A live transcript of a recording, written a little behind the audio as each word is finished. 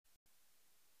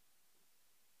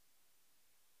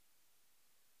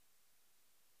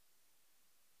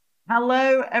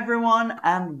Hello everyone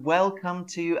and welcome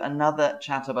to another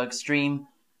Chatterbug stream.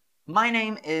 My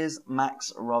name is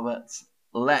Max Roberts.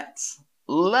 Let's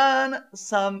learn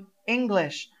some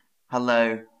English.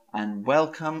 Hello and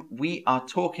welcome. We are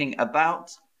talking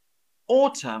about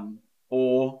autumn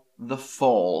or the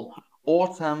fall.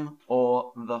 Autumn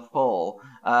or the fall.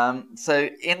 So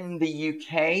in the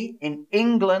UK, in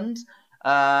England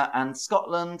and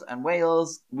Scotland and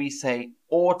Wales, we say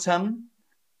autumn.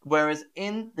 Whereas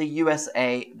in the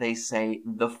USA, they say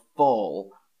the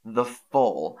fall, the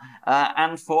fall.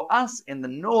 And for us in the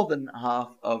northern half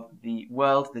of the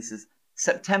world, this is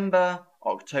September,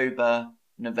 October,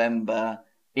 November,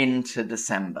 into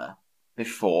December,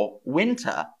 before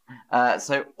winter.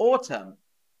 So autumn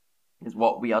is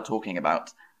what we are talking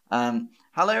about.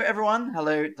 Hello, everyone.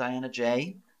 Hello, Diana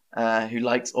J, who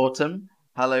likes autumn.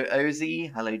 Hello,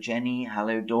 Ozzy. Hello, Jenny.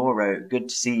 Hello, Doro. Good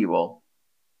to see you all.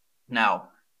 Now,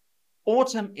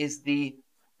 autumn is the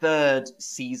third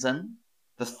season,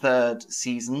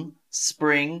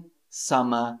 spring,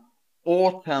 summer,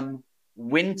 autumn,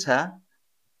 winter,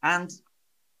 and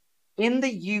in the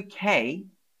UK,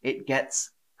 it gets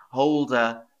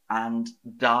colder and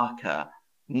darker,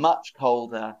 much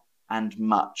colder and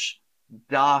much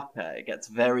darker. It gets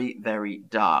very, very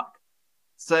dark.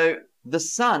 So the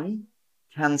sun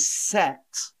can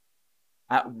set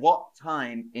at what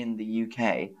time in the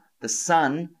UK? The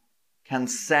sun can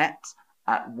set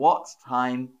at what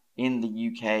time in the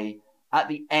UK? At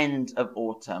the end of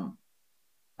autumn.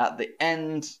 At the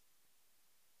end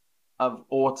of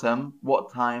autumn,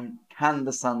 what time can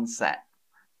the sun set?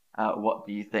 What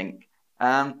do you think?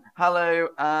 Hello,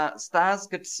 Stas,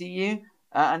 good to see you.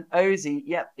 And Ozzy,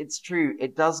 yep, it's true.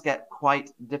 It does get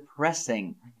quite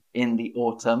depressing in the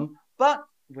autumn, but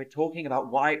we're talking about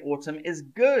why autumn is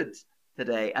good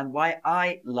today and why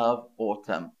I love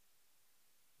autumn.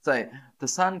 So the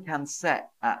sun can set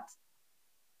at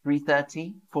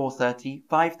 3:30, 4:30,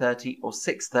 5:30, or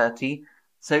 6:30.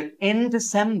 So in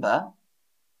December,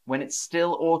 when it's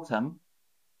still autumn,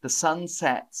 the sun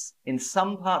sets in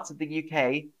some parts of the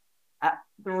UK at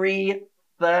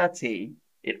 3:30.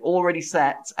 It already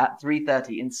sets at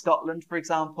 3:30. In Scotland, for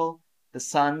example, the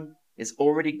sun is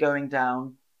already going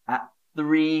down at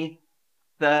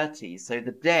 3:30. So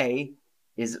the day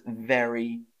is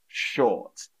very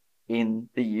short in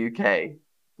the UK.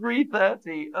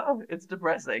 3:30. Oh, it's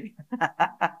depressing.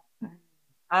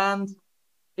 And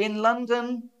in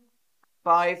London,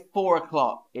 by 4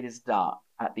 o'clock, it is dark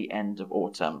at the end of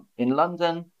autumn. In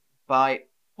London, by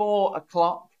 4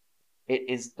 o'clock, it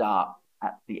is dark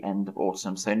at the end of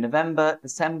autumn. So November,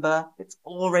 December, it's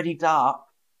already dark,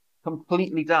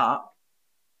 completely dark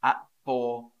at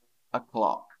 4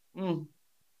 o'clock.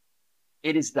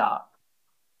 It is dark.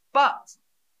 But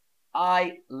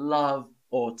I love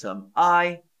autumn.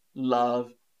 I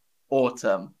love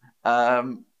autumn.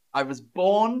 I was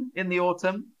born in the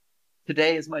autumn.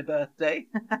 Today is my birthday.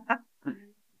 And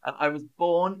I was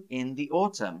born in the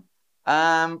autumn.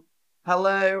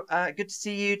 Hello, good to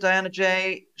see you, Diana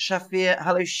J, Shafir.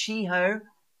 Hello, Shiho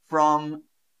from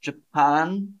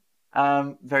Japan.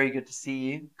 Very good to see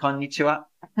you. Konnichiwa.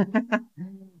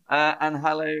 And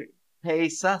hello, Hey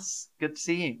Sus. Good to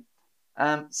see you.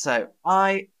 So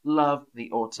I love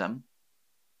the autumn.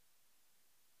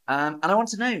 And I want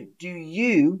to know, do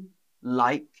you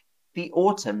like the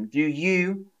autumn? Do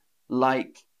you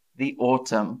like the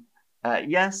autumn?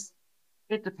 Yes,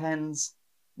 it depends.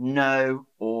 No,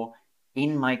 or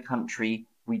in my country,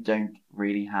 we don't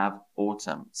really have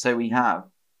autumn. So we have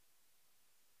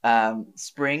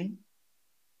spring,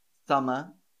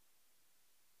 summer,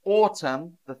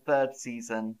 autumn, the third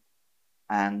season,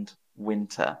 and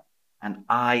winter. And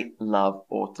I love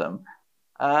autumn.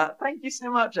 Thank you so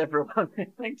much, everyone.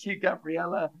 Thank you,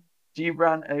 Gabriella,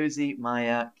 Gibran, Ozzy,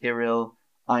 Maya, Kirill,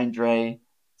 Andre,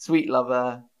 Sweet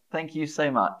Lover. Thank you so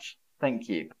much. Thank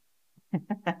you. Do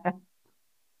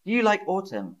you like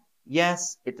autumn?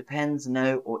 Yes, it depends.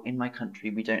 No, or in my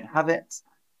country, we don't have it.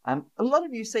 A lot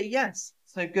of you say yes.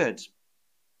 So good.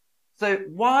 So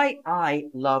why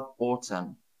I love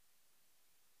autumn?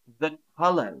 The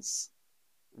colors.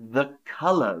 The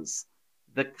colors.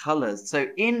 The colors. So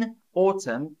in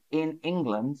autumn in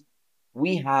England,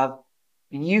 we have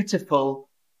beautiful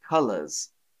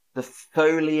colors. The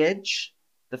foliage,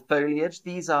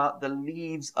 these are the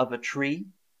leaves of a tree,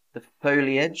 the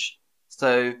foliage.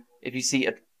 So if you see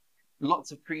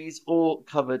lots of trees all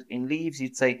covered in leaves,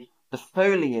 you'd say the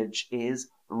foliage is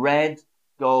red,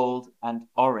 gold, and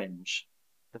orange.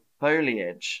 The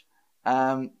foliage.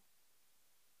 And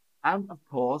of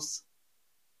course,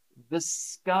 the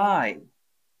sky.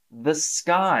 The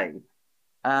sky.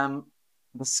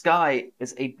 the sky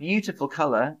is a beautiful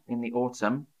color in the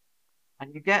autumn,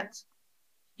 and you get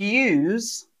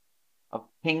hues of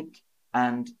pink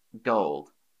and gold.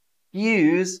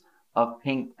 Hues of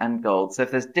pink and gold. So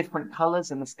if there's different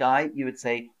colors in the sky, you would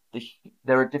say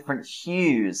there are different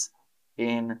hues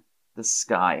in the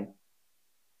sky.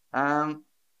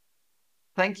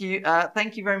 Thank you.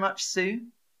 Thank you very much, Sue.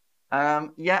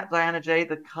 Yeah, Diana J,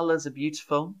 the colors are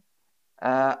beautiful.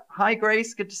 Hi,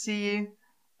 Grace. Good to see you.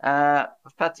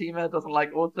 Fatima doesn't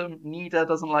like autumn. Nida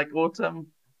doesn't like autumn.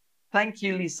 Thank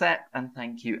you, Lisette, and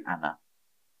thank you, Anna.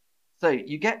 So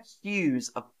you get hues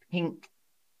of pink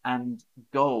and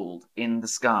gold in the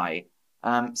sky.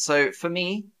 So for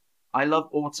me, I love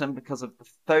autumn because of the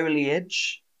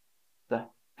foliage,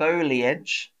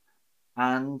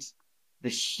 and the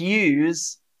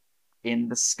hues in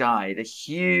the sky, the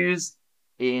hues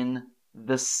in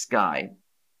the sky.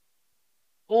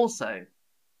 Also,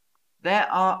 there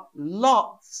are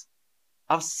lots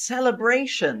of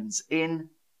celebrations in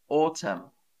autumn,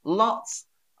 lots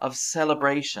of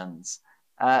celebrations.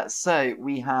 So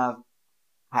we have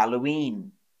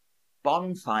Halloween,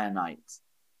 Bonfire Night,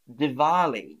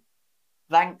 Diwali,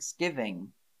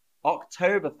 Thanksgiving,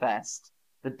 Oktoberfest,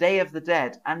 the Day of the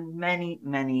Dead, and many,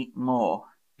 many more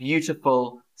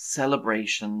beautiful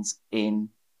celebrations in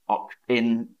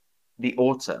the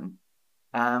autumn.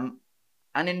 And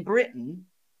in Britain,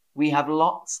 we have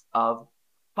lots of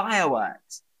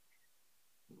fireworks.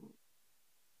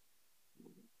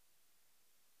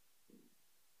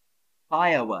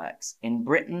 Fireworks. In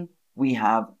Britain, we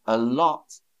have a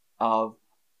lot of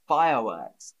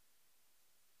fireworks.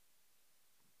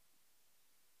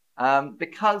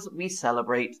 Because we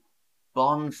celebrate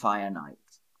Bonfire Night.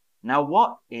 Now,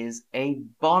 what is a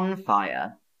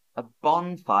bonfire? A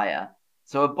bonfire.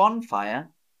 So a bonfire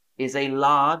is a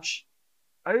large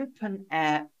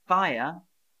open-air fire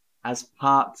as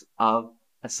part of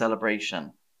a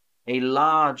celebration. A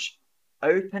large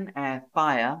open-air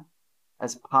fire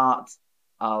as part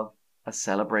of a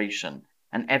celebration.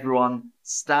 And everyone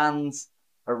stands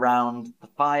around the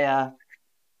fire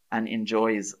and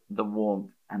enjoys the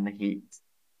warmth and the heat.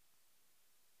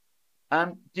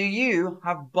 Do you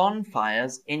have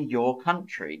bonfires in your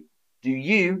country? Do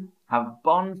you have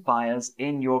bonfires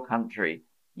in your country?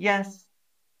 Yes,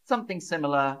 something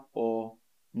similar, or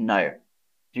no?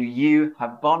 Do you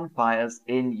have bonfires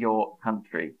in your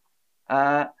country?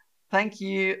 Thank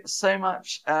you so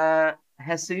much,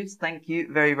 Jesus. Thank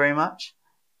you very, very much.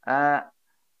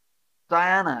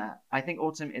 Diana, I think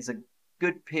autumn is a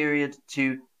good period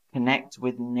to connect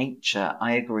with nature.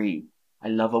 I agree. I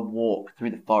love a walk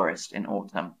through the forest in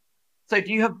autumn. So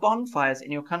do you have bonfires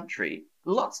in your country?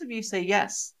 Lots of you say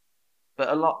yes, but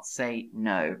a lot say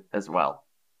no as well.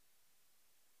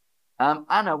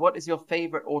 Anna, what is your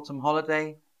favorite autumn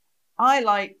holiday? I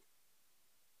like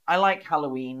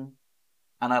Halloween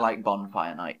and I like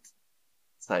bonfire night.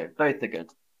 So both are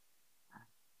good.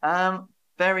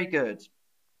 Very good.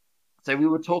 So we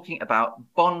were talking about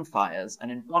bonfires,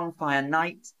 and in bonfire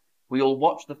night, we all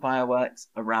watch the fireworks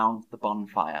around the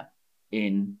bonfire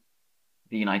in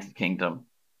the United Kingdom.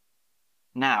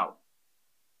 Now,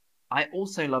 I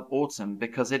also love autumn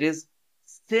because it is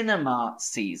cinema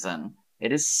season.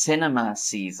 It is cinema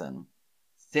season.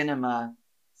 Cinema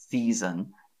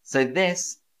season. So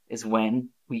this is when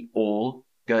we all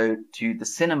go to the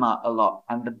cinema a lot,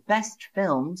 and the best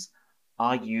films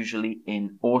are usually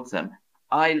in autumn.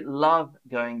 I love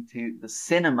going to the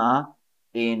cinema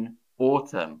in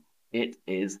autumn. It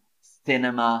is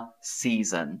cinema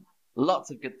season.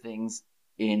 Lots of good things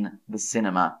in the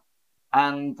cinema.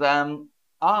 And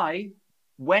I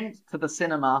went to the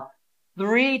cinema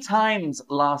 3 times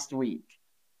last week.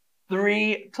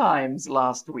 3 times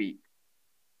last week.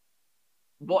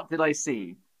 What did I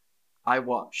see? I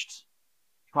watched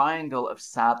Triangle of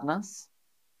Sadness.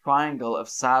 Triangle of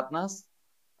Sadness.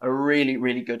 A really,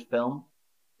 really good film.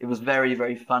 It was very,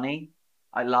 very funny.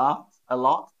 I laughed a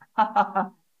lot.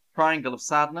 Triangle of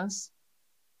Sadness.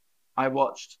 I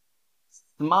watched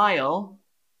Smile,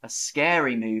 a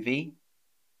scary movie.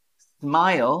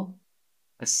 Smile,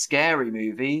 a scary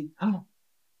movie.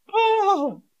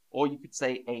 Or you could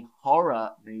say a horror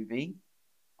movie.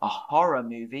 A horror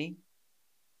movie.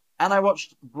 And I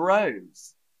watched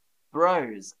Bros.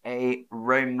 Bros, a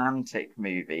romantic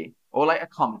movie. Or like a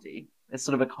comedy. It's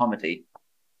sort of a comedy.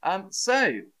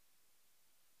 So,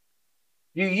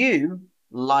 do you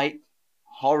like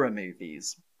horror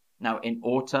movies? Now, in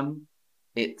autumn,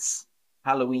 it's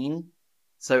Halloween,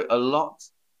 so a lot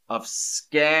of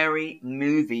scary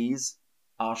movies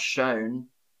are shown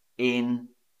in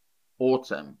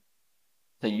autumn.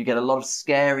 So you get a lot of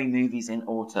scary movies in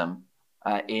autumn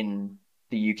in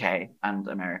the UK and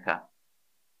America.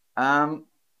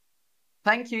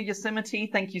 Thank you, Yosemite.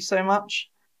 Thank you so much.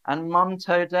 And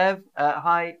Monto Dev,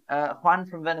 hi, Juan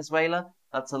from Venezuela.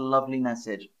 That's a lovely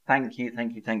message. Thank you,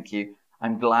 thank you, thank you.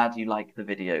 I'm glad you like the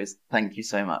videos. Thank you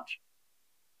so much.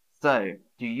 So,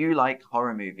 do you like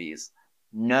horror movies?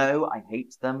 No, I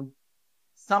hate them.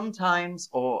 Sometimes,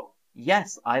 or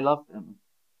yes, I love them.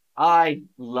 I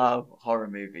love horror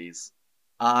movies.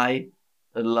 I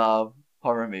love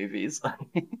horror movies.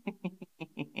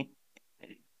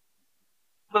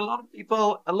 But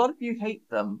a lot of you hate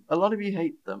them. A lot of you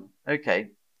hate them.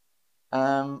 Okay.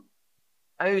 Um,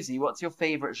 Ozzy, what's your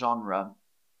favorite genre?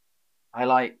 I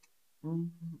like, mm,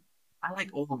 I like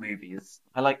all movies.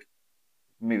 I like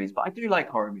movies, but I do like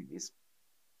horror movies.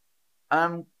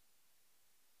 Um,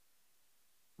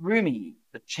 Rumi,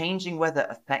 the changing weather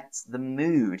affects the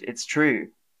mood. It's true.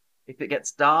 If it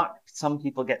gets dark, some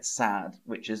people get sad,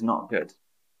 which is not good.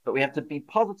 But we have to be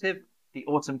positive. The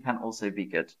autumn can also be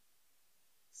good.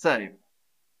 So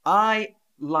I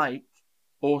like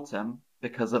autumn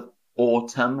because of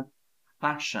autumn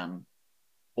fashion.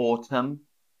 Autumn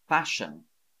fashion.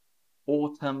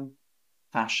 Autumn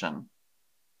fashion.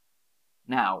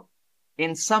 Now,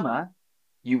 in summer,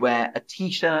 you wear a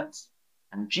t-shirt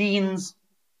and jeans,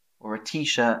 or a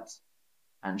t-shirt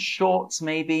and shorts,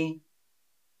 maybe.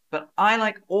 But I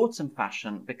like autumn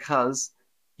fashion because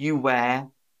you wear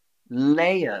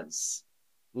layers.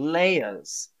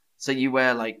 Layers. So you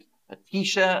wear like a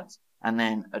t-shirt and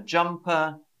then a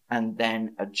jumper and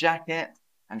then a jacket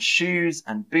and shoes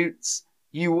and boots.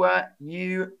 You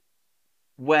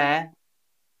wear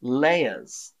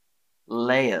layers.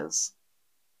 Layers.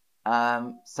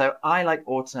 So I like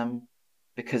autumn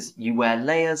because you wear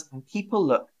layers and people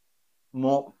look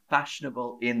more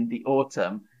fashionable in the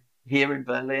autumn. Here in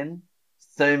Berlin,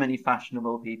 so many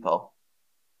fashionable people.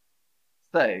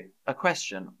 So, a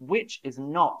question. Which is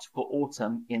not for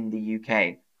autumn in the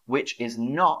UK? Which is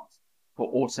not for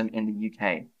autumn in the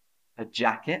UK? A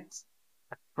jacket,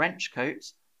 a trench coat,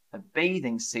 a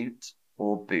bathing suit,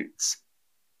 or boots?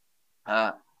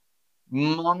 Uh,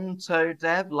 Monto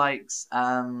Dev likes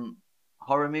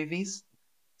horror movies.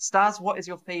 Stas, what is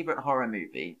your favorite horror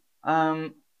movie?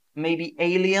 Maybe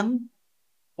Alien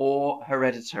or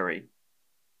Hereditary?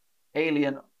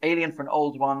 Alien for an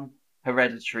old one,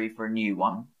 Hereditary for a new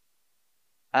one.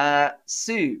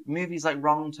 Sue, movies like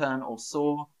Wrong Turn or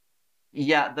Saw.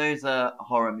 Yeah, those are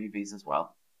horror movies as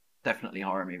well. Definitely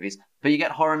horror movies. But you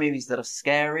get horror movies that are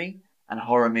scary and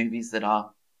horror movies that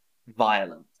are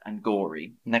violent and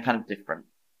gory, and they're kind of different.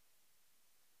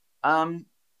 Um,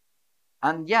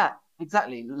 and yeah,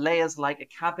 exactly. Layers like a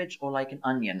cabbage or like an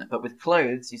onion. But with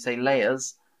clothes, you say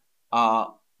layers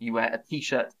are you wear a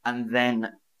t-shirt and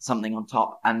then something on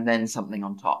top and then something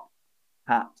on top.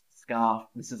 Hat, scarf.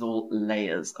 This is all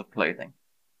layers of clothing.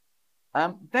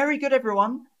 Very good,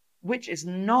 everyone. Which is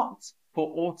not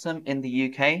for autumn in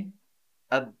the UK?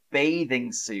 A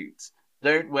bathing suit.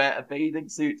 Don't wear a bathing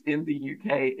suit in the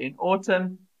UK in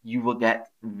autumn. You will get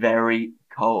very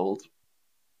cold.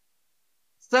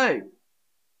 So,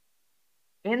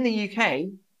 in the UK,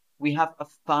 we have a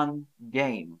fun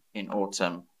game in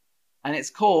autumn, and it's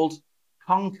called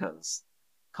Conkers.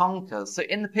 Conkers. So,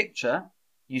 in the picture,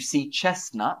 you see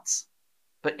chestnuts,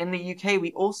 but in the UK,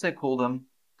 we also call them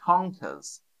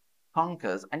conkers.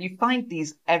 Conkers. And you find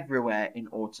these everywhere in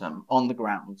autumn on the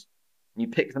ground. You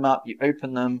pick them up, you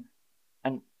open them,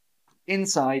 and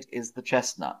inside is the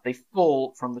chestnut. They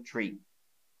fall from the tree.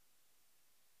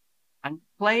 And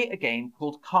play a game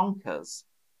called Conkers.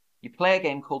 You play a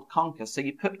game called Conker. So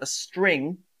you put a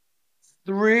string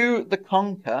through the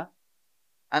conker,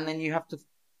 and then you have to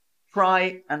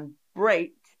try and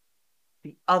break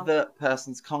the other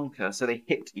person's conker so they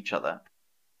hit each other.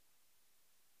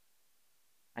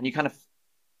 And you kind of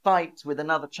fight with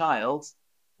another child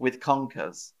with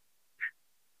conkers.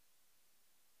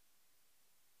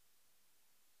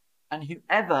 And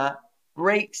whoever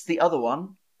breaks the other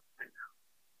one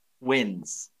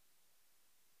wins.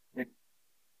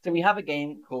 So we have a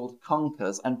game called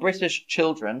Conkers, and British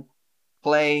children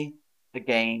play a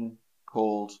game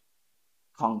called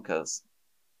Conkers.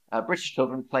 British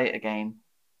children play a game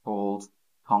called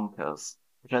Conkers,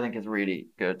 which I think is really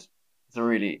good. It's a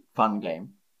really fun game.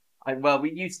 Well,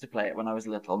 we used to play it when I was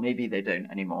little. Maybe they don't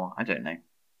anymore. I don't know.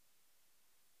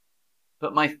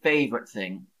 But my favorite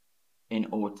thing in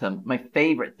autumn, my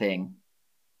favorite thing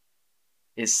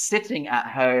is sitting at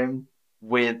home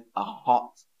with a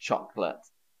hot chocolate.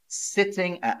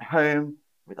 Sitting at home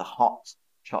with a hot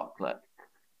chocolate.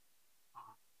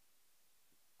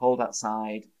 Cold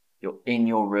outside, you're in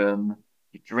your room,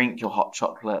 you drink your hot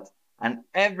chocolate, and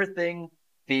everything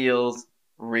feels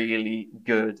really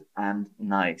good and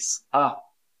nice. Oh,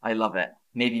 I love it.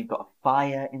 Maybe you've got a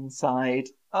fire inside.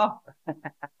 Oh.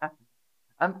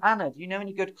 Anna, do you know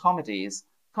any good comedies?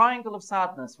 Triangle of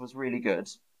Sadness was really good.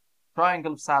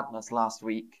 Triangle of Sadness last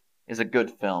week is a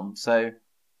good film. So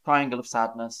Triangle of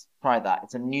Sadness, try that.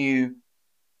 It's a new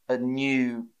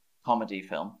comedy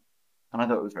film. And I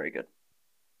thought it was very good.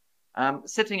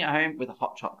 Sitting at home with a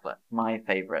hot chocolate, my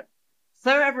favorite.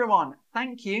 So everyone,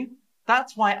 thank you.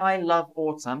 That's why I love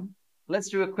autumn. Let's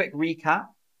do a quick recap.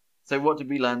 So what did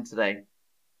we learn today?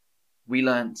 We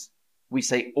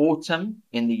say autumn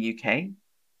in the UK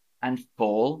and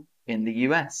fall in the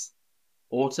US.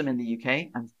 Autumn in the UK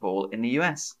and fall in the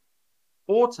US.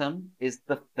 Autumn is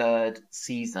the third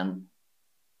season.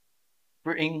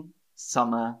 Spring,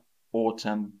 summer,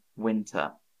 autumn,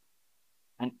 winter.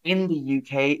 And in the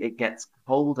UK, it gets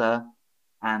colder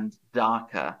and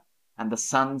darker, and the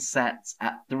sun sets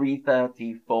at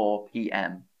 3:34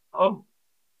 p.m. Oh,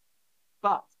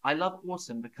 but I love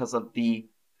autumn because of the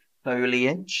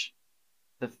foliage,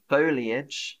 the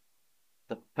foliage,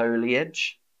 the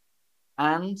foliage,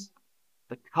 and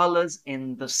the colors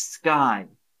in the sky,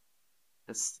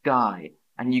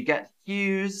 and you get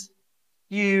hues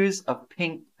of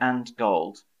pink and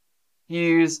gold,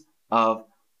 hues of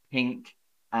pink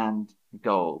and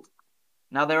gold.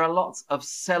 Now, there are lots of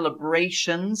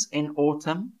celebrations in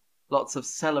autumn, lots of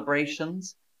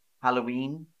celebrations,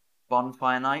 Halloween,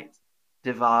 Bonfire Night,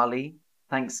 Diwali,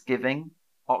 Thanksgiving,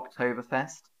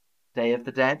 Oktoberfest, Day of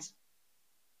the Dead.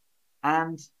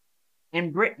 And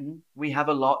in Britain, we have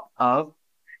a lot of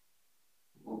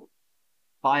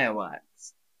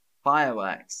fireworks.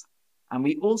 And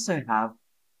we also have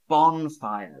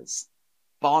bonfires.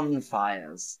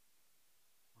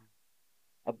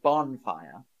 A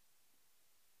bonfire,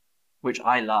 which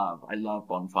I love. I love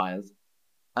bonfires.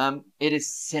 It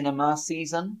is cinema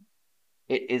season.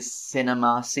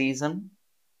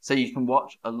 So you can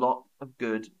watch a lot of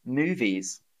good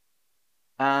movies.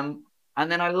 And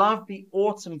then I love the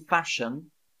autumn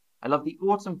fashion.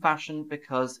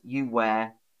 Because you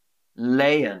wear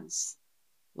layers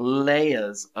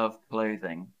of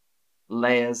clothing.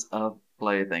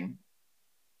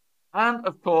 And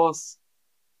of course,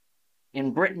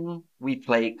 in Britain, we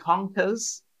play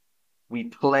conkers.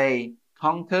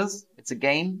 It's a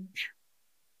game.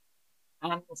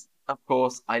 And of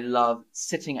course, I love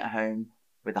sitting at home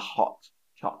with a hot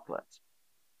chocolate.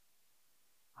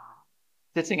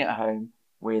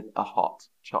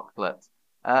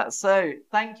 So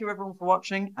thank you everyone for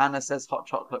watching. Anna says hot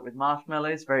chocolate with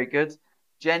marshmallows. Very good.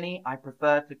 Jenny, I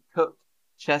prefer to cook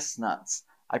chestnuts.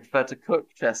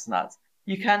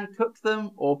 You can cook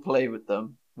them or play with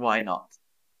them. Why not?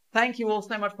 Thank you all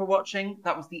so much for watching.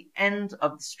 That was the end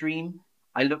of the stream.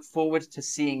 I look forward to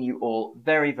seeing you all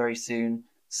very, very soon.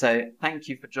 So thank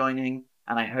you for joining,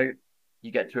 and I hope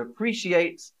you get to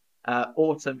appreciate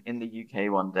autumn in the UK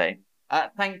one day.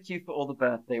 Thank you for all the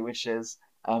birthday wishes.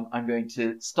 I'm going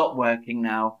to stop working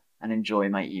now and enjoy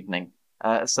my evening.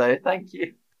 So thank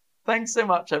you. Thanks so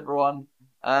much, everyone.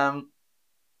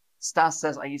 Stas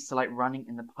says, I used to like running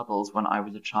in the puddles when I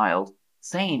was a child.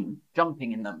 Same,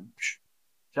 jumping in them.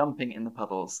 Jumping in the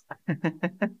puddles.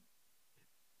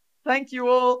 Thank you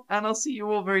all, and I'll see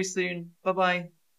you all very soon. Bye-bye.